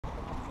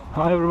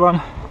Hi everyone,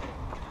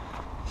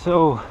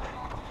 so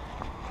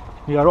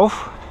we are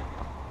off.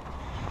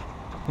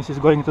 This is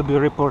going to be a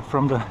report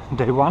from the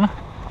day one.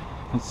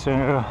 It's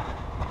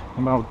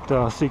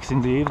about 6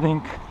 in the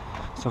evening,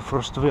 so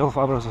first 12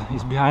 hours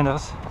is behind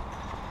us.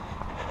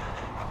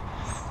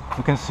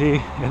 You can see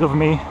ahead of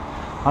me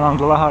Anand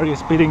Lahari is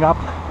speeding up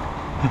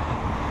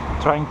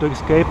trying to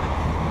escape,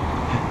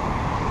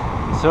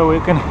 so we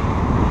can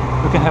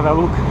have a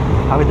look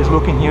how it is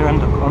looking here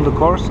on the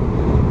course.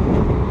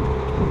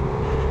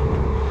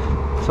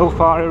 So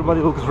far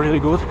everybody looks really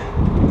good.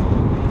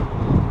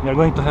 We are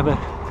going to have a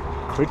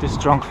pretty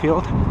strong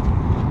field.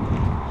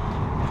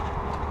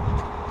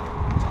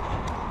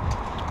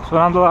 So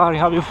Anand Lahari,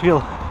 how do you feel?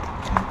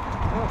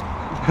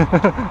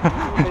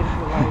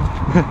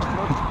 Not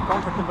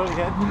comfortable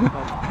yet,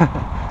 but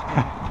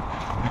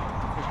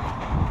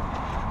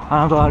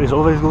Anand Lahari is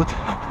always good.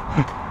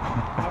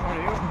 how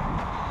are you?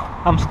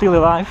 I'm still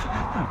alive,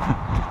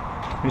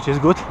 which is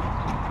good.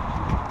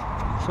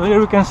 So here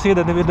we can see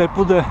that they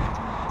put the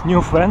new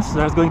fence.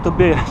 There's going to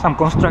be some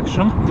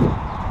construction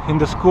in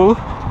the school,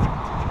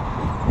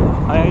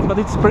 but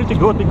it's pretty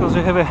good because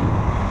they have a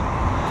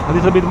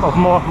little bit of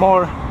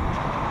more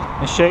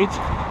shade,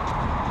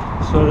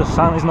 so the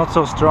sun is not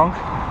so strong,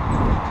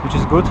 which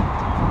is good.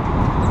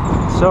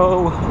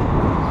 So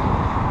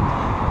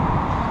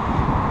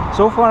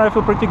far I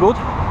feel pretty good.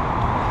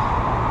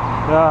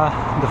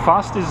 The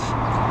fastest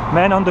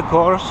man on the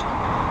course,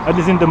 at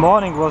least in the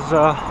morning, was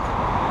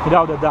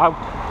without a doubt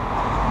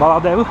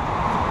Baladev.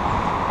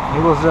 He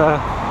was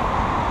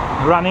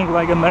running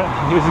like he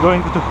was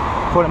going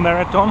for a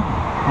marathon,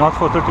 not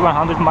for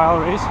 3100-mile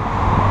race.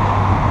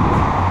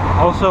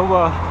 Also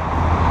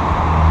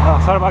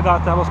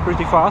Sarvagata was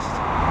pretty fast,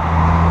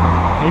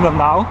 even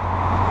now.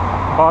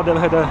 Baladev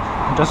had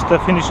just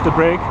finished the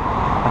break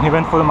and he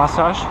went for the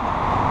massage.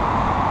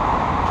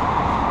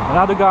 And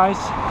other guys,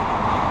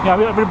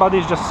 yeah, everybody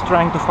is just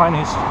trying to find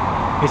his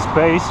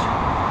pace,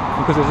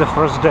 because it's the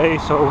first day,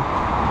 so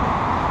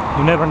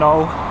you never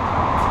know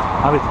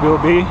how it will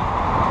be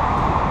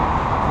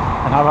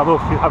and how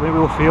we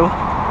will feel.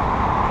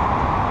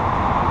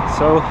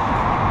 So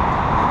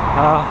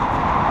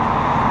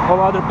all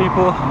other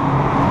people,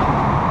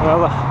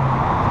 well,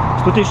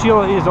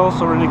 Stutishil is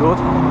also really good.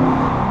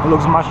 He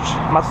looks much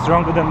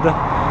stronger than the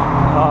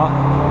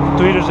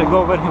 2 years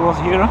ago when he was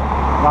here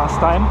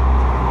last time.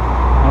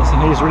 I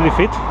think he's really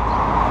fit.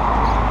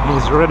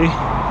 He's ready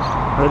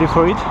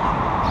for it.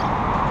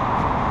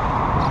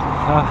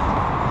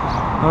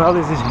 Who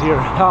else is here?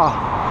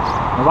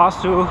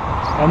 Vasu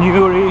and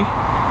Yuri.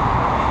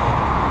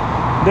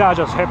 They are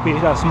just happy.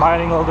 They are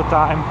smiling all the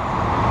time.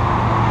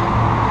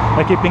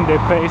 They're keeping their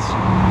pace.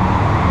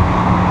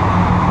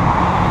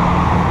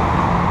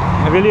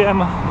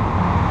 William,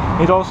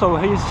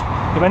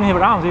 when he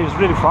runs, he's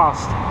really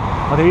fast.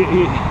 But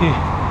he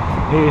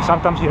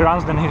sometimes he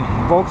runs, then he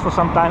walks for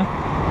some time.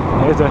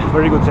 He has a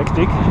very good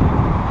tactic,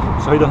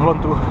 so he doesn't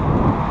want to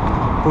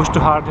push too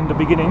hard in the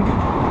beginning,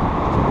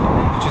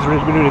 which is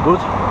really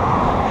good.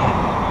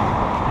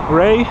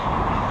 Ray,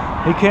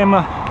 he came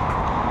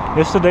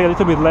yesterday a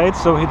little bit late,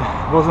 so he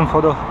wasn't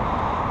for the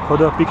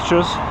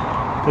pictures,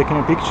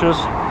 taking pictures,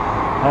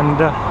 and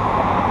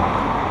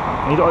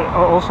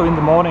also in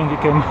the morning he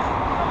came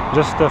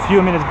just a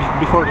few minutes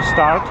before the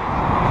start,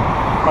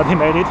 but he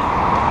made it.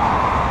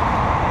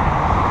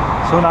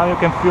 So now you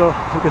can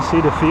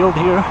see the field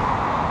here.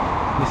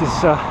 This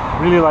is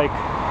really like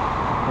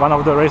one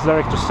of the race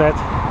director said,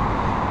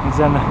 it's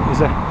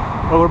a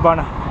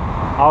urban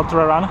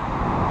ultra run.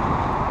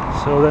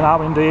 So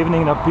now in the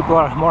evening,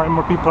 more and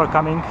more people are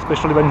coming,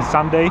 especially when it's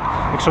Sunday.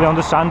 Actually on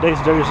the Sundays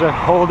there is a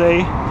whole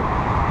day,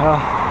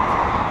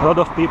 a lot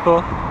of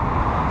people.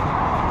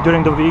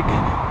 During the week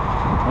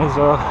there's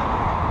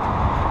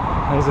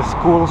a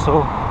school,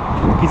 so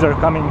kids are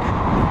coming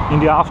in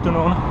the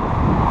afternoon.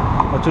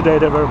 But today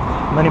there were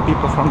many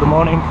people from the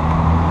morning.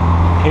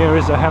 Here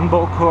is a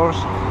handball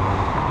course,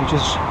 which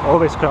is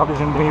always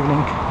crowded in the evening,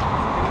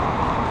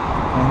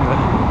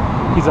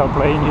 and kids are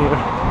playing here.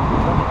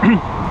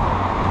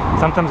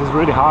 Sometimes it's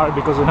really hard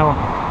because, you know,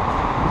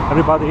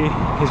 everybody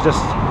is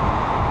just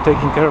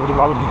taking care of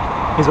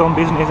his own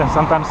business, and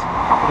sometimes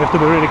you have to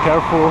be really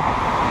careful,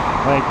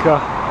 like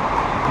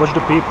watch the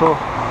people,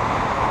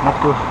 not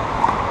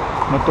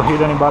to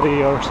hit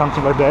anybody or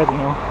something like that, you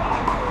know.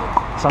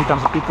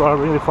 Sometimes people are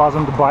really fast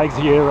on the bikes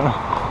here,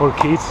 or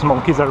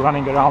small kids are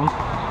running around.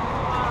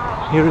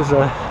 Here is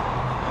a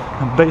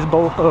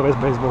basketball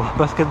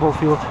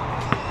field,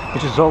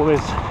 which is always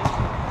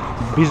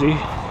busy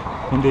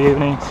in the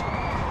evenings.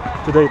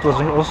 Today it was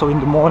also in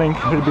the morning,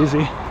 very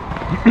busy.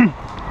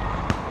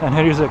 And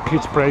here is a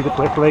kids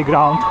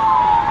playground.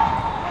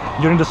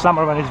 During the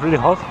summer, when it's really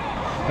hot,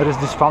 there is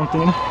this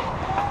fountain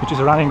which is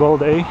running all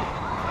day,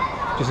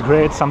 which is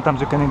great. Sometimes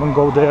you can even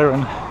go there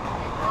and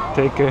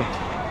take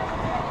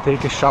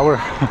a shower,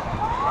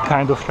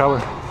 kind of shower.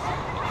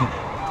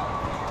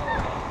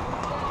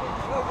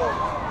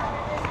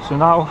 So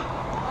now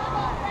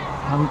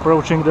I'm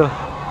approaching the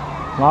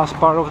last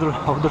part of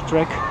the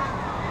track,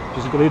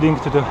 which is leading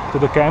to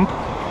the camp.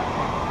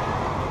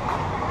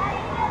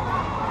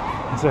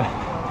 it's a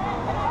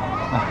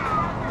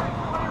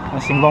I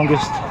think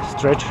longest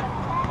stretch.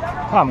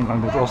 I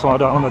mean, it's also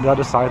on the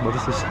other side, but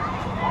this is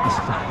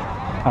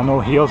no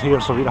hills here,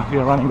 so we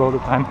are running all the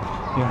time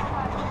here.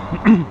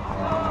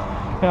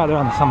 Yeah, there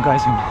are some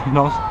guys who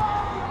knows.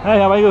 Hey,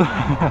 how are you?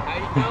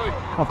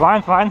 I'm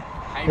fine, fine.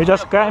 We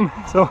just came,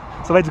 so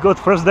it's good.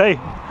 First day.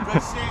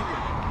 Good seeing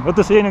you. Good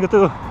to see you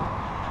too.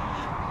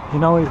 You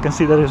know, you can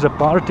see there is a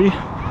party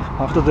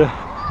after the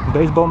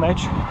baseball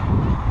match.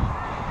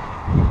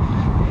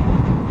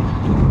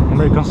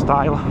 American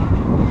style.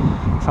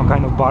 Some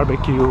kind of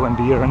barbecue and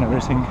beer and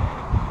everything.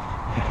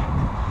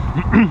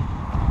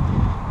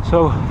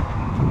 So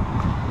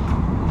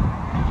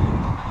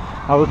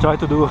I will try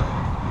to do,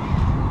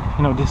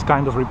 you know, this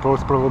kind of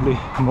reports probably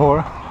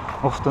more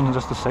often,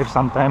 just to save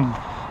some time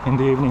in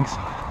the evenings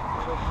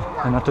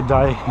and not to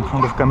die in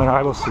front of camera.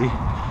 I will see.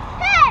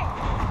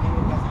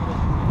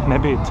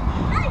 Maybe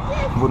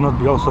it would not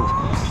be also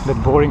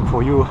that boring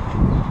for you.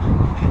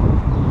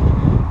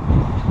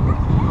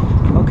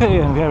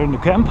 Okay, and we are in the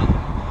camp.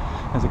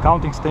 There's a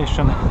counting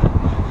station.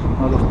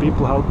 A lot of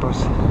people,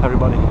 helpers,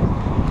 everybody.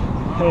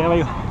 Hey, how are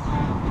you?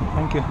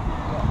 Thank you.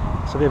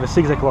 So we have a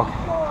 6 o'clock.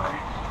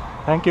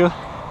 Thank you.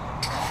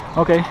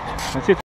 Okay, that's it.